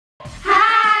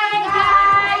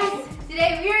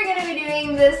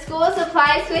the school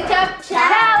supply switch up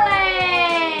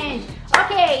challenge.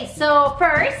 Okay, so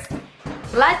first,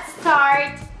 let's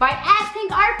start by asking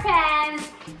our fans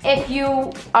if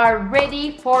you are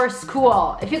ready for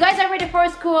school. If you guys are ready for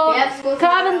school,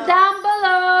 comment down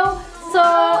below. So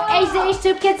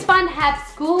HH2 Kids Fun have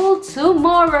school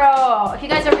tomorrow. If you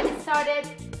guys are ready to start it,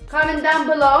 comment down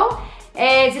below.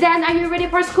 Zidane, are you ready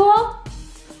for school?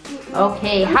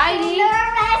 Okay, Heidi.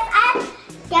 Nervous.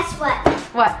 Guess what?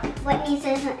 What? Whitney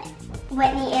isn't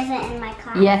in my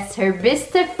class. Yes, her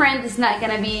best friend is not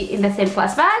gonna be in the same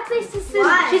class, but at least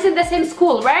she's in the same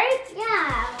school, right?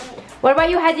 Yeah. What about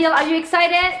you, Hadil? Are you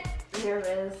excited?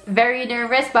 Nervous. Very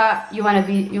nervous, but you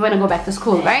wanna go back to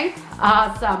school, right?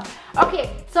 Awesome. Okay,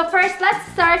 so first let's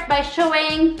start by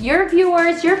showing your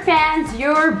viewers, your fans,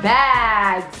 your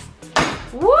bags.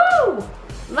 Woo!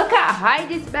 Look at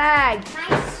Heidi's bag.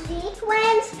 My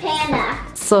sequins panda.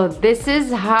 So this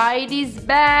is Heidi's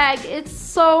bag. It's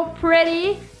so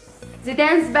pretty.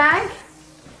 Zidane's bag.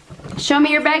 Show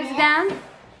me your bag, Zidane.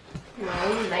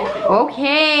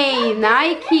 Okay,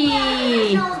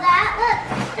 Nike. Know that?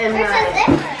 Look. There's a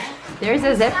zipper. There's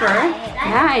a zipper.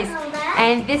 Nice.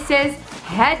 And this is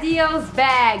Hadil's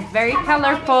bag. Very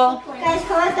colorful. Guys,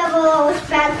 comment down below which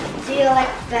bag do you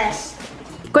like best.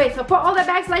 Great, so put all the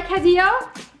bags like Hadil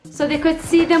so they could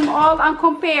see them all and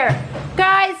compare.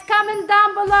 Guys, comment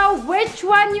down below which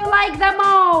one you like the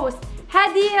most.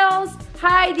 Hadil's,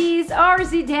 Heidi's, or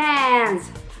Zidane's.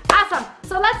 Awesome,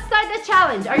 so let's start the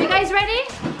challenge. Are you guys ready?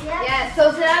 Yeah,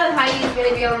 so today Heidi's going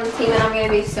to be on the team and I'm going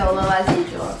to be solo as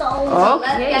usual. So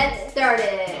let's get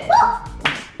started.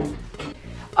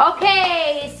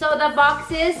 Okay, so the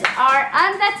boxes are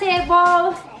on the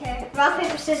table. Okay, rock,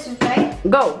 paper, scissors, right?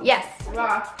 Go, yes.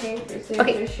 Rock, paper,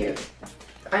 scissors, shoot.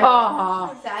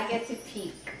 Oh. So I get to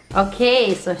peek.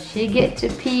 Okay, so she get to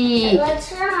peek. Let's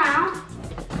turn around.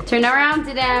 Turn around,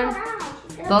 Zidane.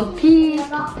 Don't peek.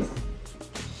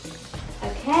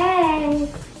 Okay.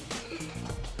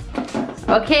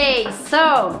 Okay,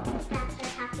 so. That's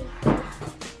her happy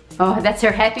face. Oh, that's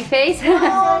her happy face?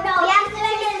 Oh no, you have to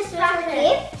make it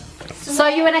instructive. So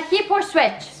you wanna keep or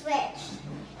switch? Switch.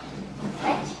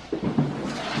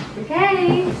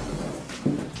 Okay.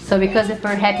 So because of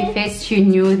her happy face, she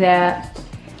knew that.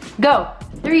 Go.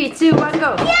 3, 2, 1,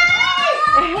 go. Yes!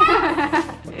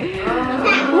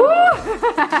 Woo!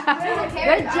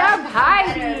 Good job,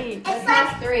 Heidi. It's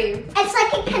like 3. It's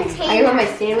like a container. I want my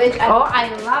sandwich. Oh, I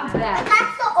love that.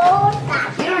 That's the old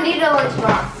fashioned. You don't need a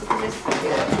lunchbox. You can just do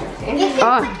it. You can Oh.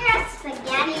 put your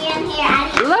spaghetti in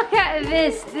here. Look at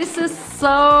this. This is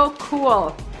so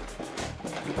cool.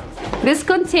 This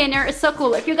container is so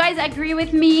cool. If you guys agree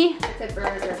with me, It's a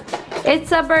burger.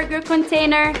 it's a burger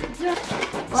container.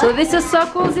 So this is so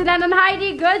cool, Zidane and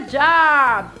Heidi. Good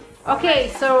job. Okay,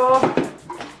 so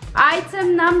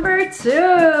item number 2.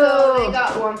 So they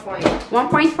got 1 point. 1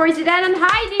 point for Zidane and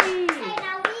Heidi. Okay,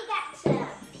 now we got to.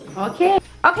 Okay.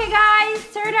 Okay, guys,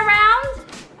 turn around.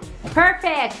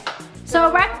 Perfect.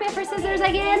 So rock, paper, scissors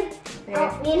again.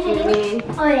 Oh, me and Heidi.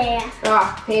 Oh yeah.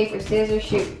 Rock, paper, scissors,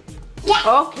 shoot. Yes.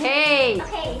 Okay.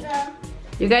 Okay, so.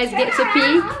 You guys get to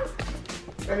peek.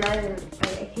 And then I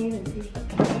can't even see.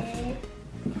 Okay.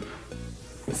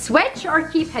 Switch or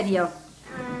keep, Hadil?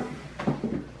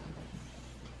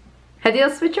 Hadil,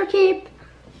 switch or keep?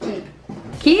 Keep.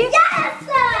 Keep? Yes!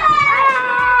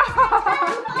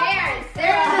 Parents,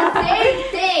 they're the same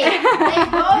thing. They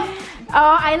both.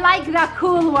 Oh, I like the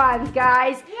cool ones,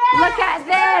 guys. Look at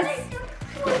this.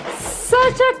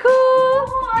 Such a cool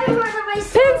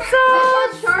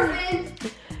pencil. Sharpened.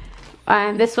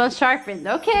 And this one's sharpened.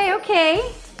 Okay, okay.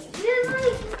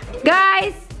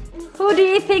 Guys, who do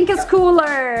you think is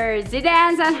cooler?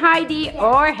 Zidane's and Heidi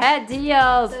or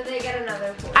Hadil's? So they get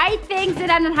another point. I think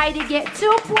Zidane and Heidi get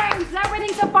 2 points. They're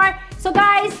winning so far. So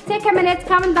guys, take a minute,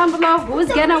 comment down below who's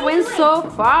gonna win so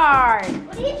far.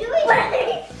 What are you doing?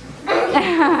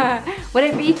 Would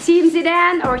it be Team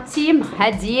Zidane or Team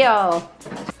Hadil?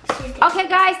 Okay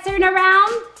guys, turn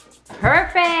around.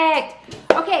 Perfect.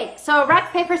 Okay, so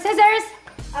rock, paper, scissors.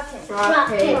 Okay. Rock,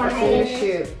 paper, scissors,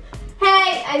 shoot.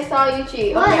 Hey, I saw you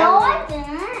cheat. Well, Okay, no, I'm I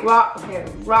ready.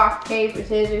 didn't. Rock, paper,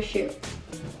 scissors, shoot.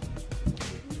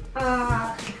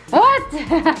 What?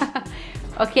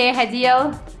 Okay,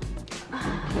 Hadil.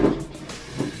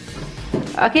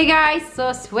 Okay guys,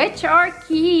 so switch or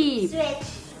keep? Switch.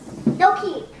 No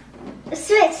keep.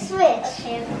 Switch, switch.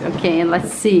 Okay. Okay,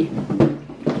 let's see.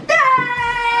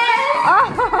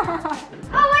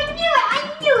 Oh, I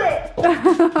knew it.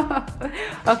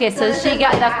 Okay, so she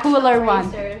got the cooler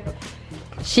one.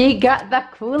 She got the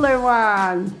cooler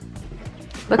one.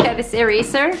 Look at this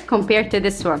eraser compared to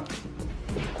this one.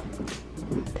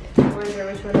 wonder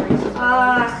which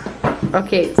one.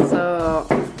 Okay, so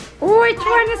which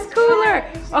one is cooler?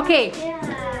 Okay.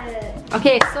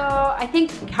 Okay, so I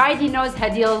think Heidi knows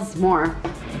Hadil's more.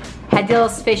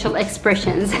 Hadil's facial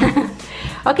expressions.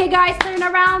 Okay, guys, turn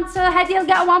around. So Hadil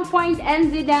got 1 point,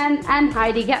 and Zidane and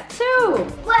Heidi got 2.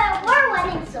 Well, we're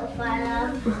winning so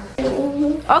far.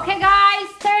 Okay, guys,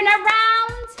 turn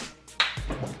around.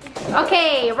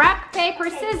 Okay, rock, paper,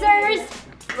 scissors.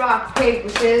 Rock, paper,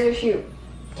 scissors, shoot.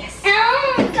 Yes. Come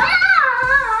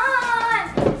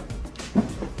on!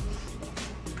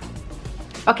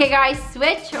 Okay, guys,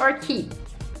 switch or keep?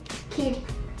 Keep.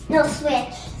 No,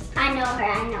 switch. I know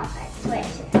her. Switch.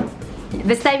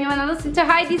 This time you want to listen to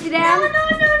Heidi, Zidane? No.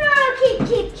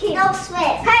 Keep. No,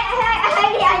 switch.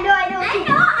 Heidi, I know.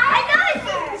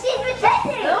 She's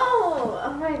pretending. No.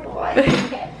 Oh my god.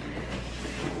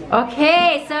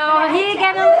 Okay, so he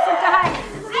gonna listen to Heidi.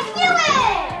 I knew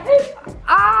it!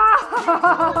 Oh!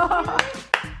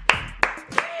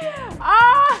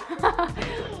 Oh!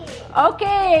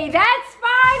 Okay, that's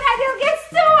fine. Hadil gets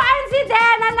 2 and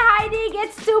Zidane and Heidi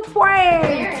gets 2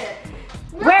 points.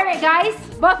 Wear it, guys.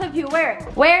 Both of you wear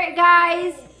it. Wear it,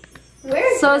 guys.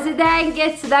 So Zidane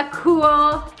gets the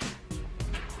cool.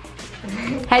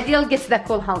 Hadil gets the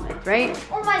cool helmet, right?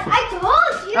 Oh my, I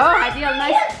told you. Oh, Hadil,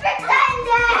 nice.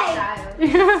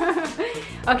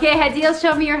 Okay, Hadil,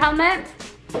 show me your helmet.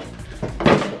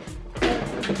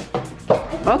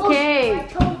 Okay. I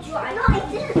told you. I know I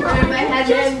didn't. My head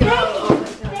Just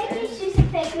is she's a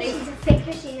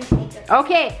faker.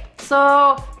 Okay, so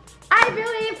I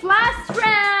believe last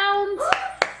round.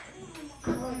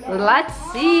 Let's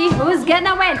see who's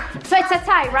gonna win. So it's a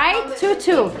tie, right?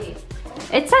 2-2.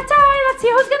 It's a tie. Let's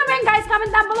see who's gonna win, guys.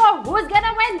 Comment down below. Who's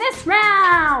gonna win this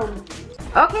round?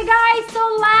 Okay, guys. So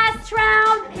last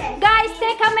round. Guys,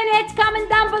 take a minute. Comment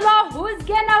down below. Who's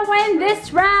gonna win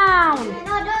this round?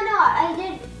 No. I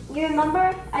did. You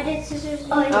remember? I did scissors.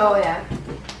 Oh yeah.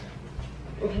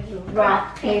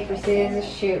 Rock, paper, scissors,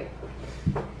 shoot.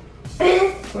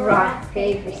 Rock,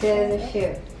 paper, scissors,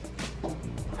 shoot.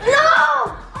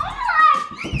 No!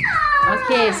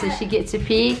 Okay, so she gets a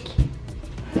peek.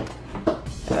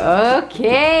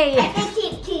 Okay.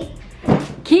 Keep.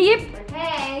 Keep.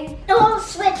 Okay. No,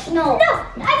 switch, no. No,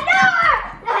 I know her!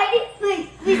 No, please.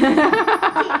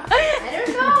 I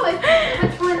don't know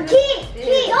which one. Keep.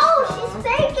 No, she's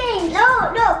faking. No,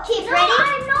 keep. No, Ready? I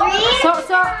know. 3.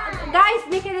 So guys,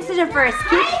 make a decision first.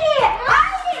 Keep.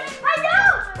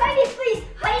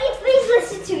 Heidi, please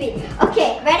listen to me.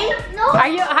 Okay, ready? No.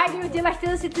 Heidi, would you like to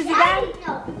listen to Zidane? Heidi,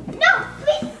 no,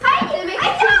 please. Heidi, I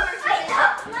know.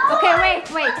 No. Okay, wait.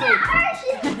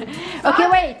 Okay,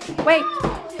 wait.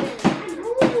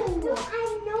 I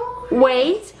know.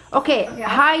 Wait. Okay,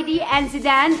 Heidi and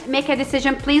Zidane, make a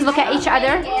decision. Please look at each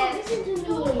other. Listen to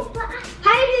me.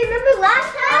 Heidi, remember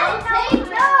last time?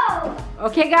 No.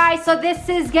 Okay, guys, so this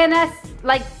is gonna,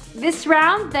 like, this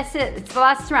round, that's it. It's the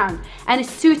last round. And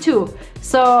it's 2-2.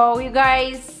 So, you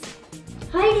guys...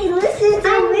 Heidi, listen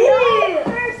to me.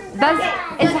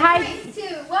 It's Heidi... 3,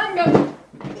 2, 1, go.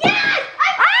 Yes!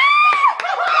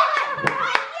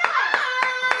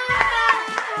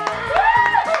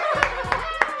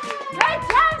 Good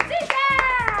job,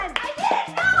 Zidane! I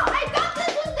didn't know. I thought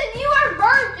this was the newer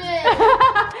version.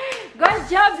 Good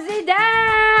job,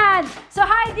 Zidane! So,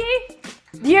 Heidi,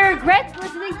 do you regret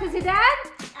listening to Zidane?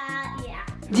 Yeah.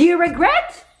 Do you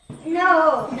regret?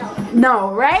 No.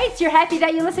 No, right? You're happy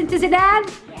that you listened to Zidane?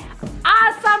 Yes.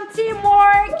 Awesome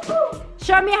teamwork!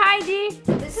 Show me, Heidi.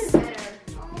 This is better.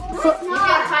 So, You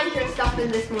can find your stuff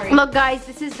in this morning. look, guys,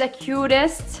 this is the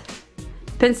cutest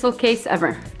pencil case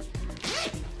ever.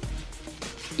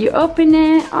 You open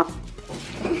it up.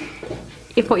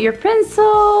 You put your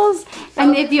pencils,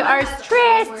 and if you are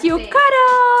stressed, you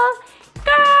cuddle.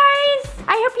 Guys,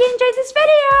 I hope you enjoyed this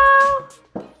video.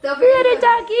 Don't forget Little to-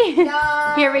 doggy.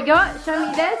 No. Here we go. Show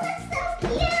me this. So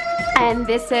cute. And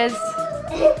this is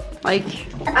like,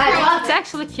 I love it's it.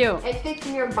 actually cute. It fits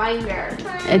in your binder.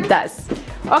 It does.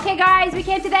 Okay, guys, we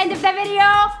came to the end of the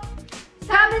video.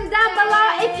 Comment down below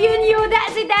if you knew that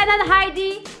Zidane and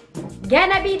Heidi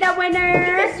gonna be the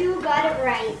winner. Because you got it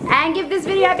right. And give this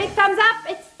video a big thumbs up.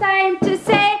 It's time to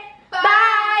say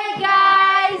bye,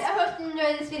 guys. I hope you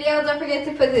enjoyed this video. Don't forget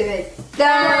to put the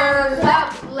thumbs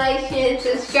up, like, share,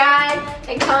 subscribe,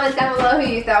 and comment down below who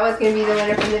you thought was going to be the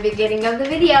winner from the beginning of the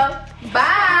video.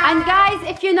 Bye! And guys,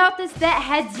 if you noticed that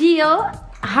Hadil,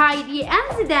 Heidi,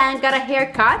 and Zidane got a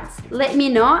haircut, let me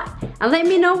know. And let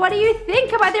me know, what do you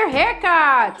think about their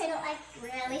haircut? Kind of like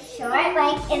really short,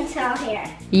 like until here.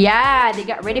 Yeah, they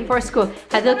got ready for school.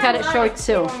 Hadil cut it short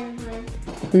too.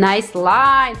 Nice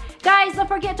line. Guys, don't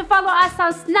forget to follow us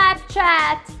on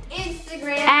Snapchat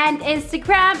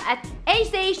Instagram at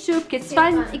HDSoup. It's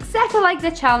fun, exactly like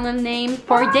the channel name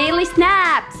for daily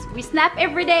snaps. We snap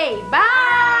every day.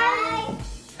 Bye.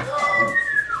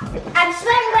 I'm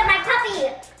swimming with my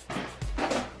puppy.